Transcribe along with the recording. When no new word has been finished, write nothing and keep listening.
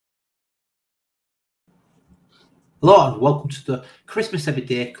Hello and welcome to the Christmas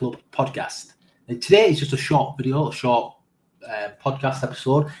Everyday Club podcast. And today is just a short podcast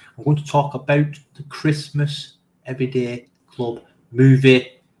episode. I'm going to talk about the Christmas Everyday Club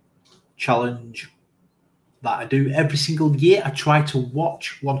movie challenge that I do every single year. I try to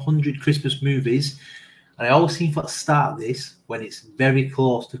watch 100 Christmas movies, and I always seem to start this when it's very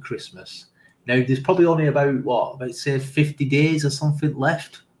close to Christmas. Now, there's probably only about 50 days or something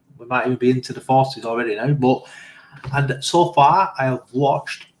left. We might even be into the 40s already now, and so far I have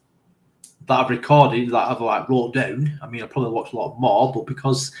watched that I've recorded, that I've wrote down. I mean, I probably watched a lot more, but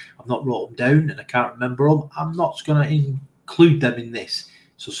because I've not wrote them down and I can't remember them, I'm not going to include them in this.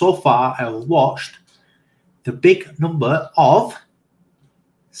 So far I have watched the big number of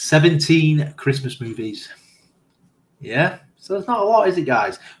 17 Christmas movies. Yeah, so it's not a lot, is it,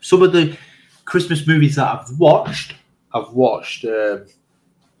 guys? Some of the Christmas movies that I've watched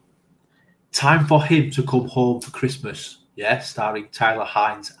Time for Him to Come Home for Christmas, starring Tyler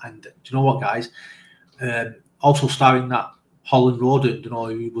Hynes. And do you know what, guys? Also starring that Holland Roden,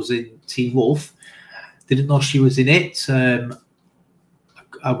 who was in Teen Wolf. Didn't know she was in it. I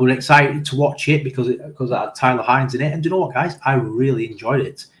was excited to watch it because it had Tyler Hynes in it. And do you know what, guys? I really enjoyed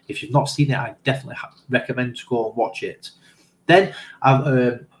it. If you've not seen it, I definitely recommend to go and watch it. Then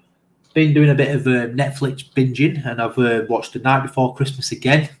I've been doing a bit of Netflix binging, and I've watched The Night Before Christmas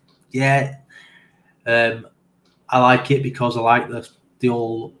again. Yeah, I like it because I like the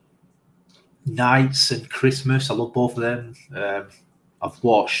old nights and Christmas. I love both of them. I've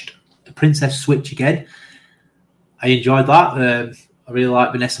watched The Princess Switch again. I enjoyed that. I really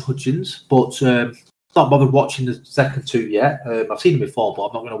like Vanessa Hudgens, but not bothered watching the second two yet. I've seen them before, but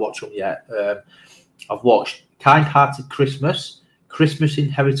I'm not going to watch them yet. I've watched Kind Hearted Christmas, Christmas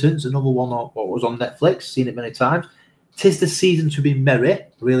Inheritance, another one that was on Netflix. Seen it many times. 'Tis the Season to Be Merry.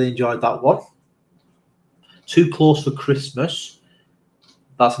 Really enjoyed that one. Too Close for Christmas.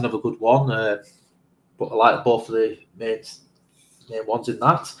 That's another good one. But I like both of the main ones in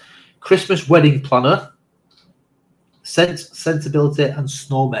that. Christmas Wedding Planner. Sensibility and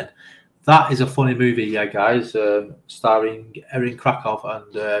Snowmen. That is a funny movie, yeah, guys. Starring Erin Krakow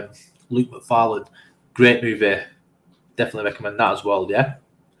and Luke McFarlane. Great movie. Definitely recommend that as well, yeah.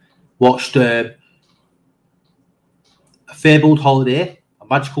 Watched A Fabled Holiday, A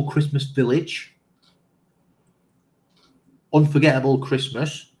Magical Christmas Village, Unforgettable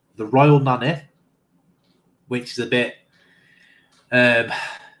Christmas, The Royal Nanny, which is a bit... I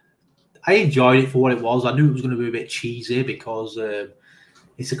enjoyed it for what it was. I knew it was going to be a bit cheesy because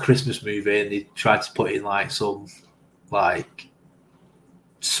it's a Christmas movie and they tried to put in some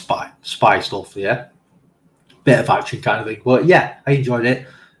spy stuff, yeah. Bit of action kind of thing. But yeah, I enjoyed it.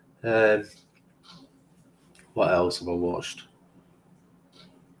 What else have I watched?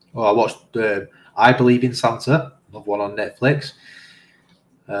 Oh, I watched I Believe in Santa, another one on Netflix.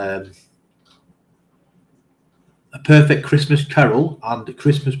 A Perfect Christmas Carol and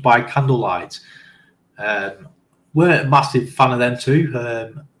Christmas by Candlelight. Weren't a massive fan of them two.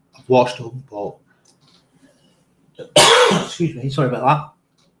 I've watched them, but excuse me, sorry about that.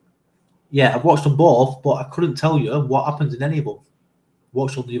 Yeah, I've watched them both, but I couldn't tell you what happens in any of them.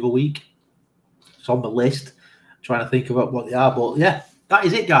 Watched them the other week. It's on the list. Trying to think about what they are, but yeah, that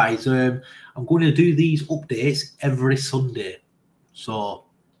is it, guys. I'm going to do these updates every Sunday, so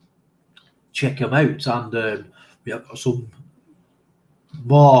check them out. And we have got some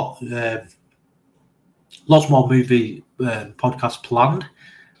more, lots more movie podcasts planned,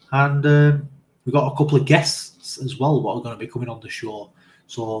 and we've got a couple of guests as well what are going to be coming on the show.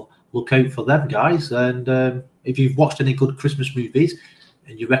 So look out for them, guys. And if you've watched any good Christmas movies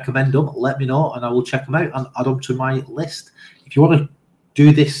and you recommend them, let me know and I will check them out and add them to my list. If you want to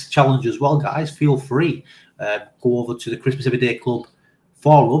do this challenge as well, guys, feel free. Go over to the Christmas Everyday Club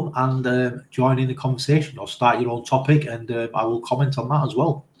forum and join in the conversation or start your own topic, and I will comment on that as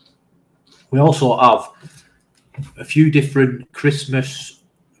well. We also have a few different Christmas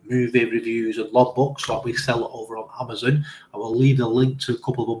movie reviews and logbooks that we sell over on Amazon. I will leave the link to a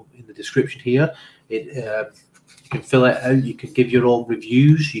couple of them in the description here. You can fill it out. You can give your own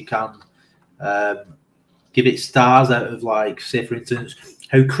reviews. You can give it stars out of, say, for instance,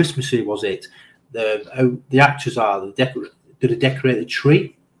 how Christmassy was it? How the actors are. Do they decorate the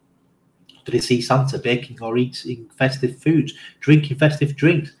tree? Do they see Santa baking or eating festive foods, drinking festive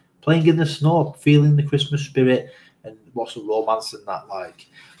drinks, playing in the snow, feeling the Christmas spirit, and what's the romance in that like?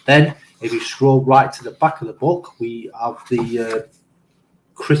 Then, if you scroll right to the back of the book, we have the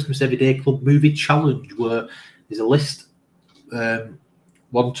Christmas Everyday Club Movie Challenge, where there's a list 1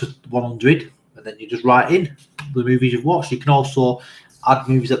 to 100, and then you just write in the movies you've watched. You can also add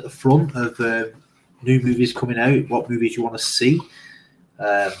movies at the front of new movies coming out, what movies you want to see.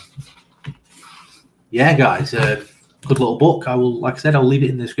 Yeah, guys, good little book. Like I said, I'll leave it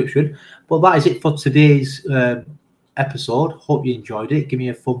in the description. But that is it for today's episode. Hope you enjoyed it. Give me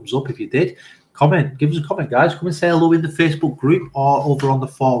a thumbs up if you did. Give us a comment, guys. Come and say hello in the Facebook group or over on the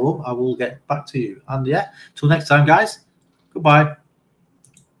forum. I will get back to you. And yeah, till next time, guys. Goodbye.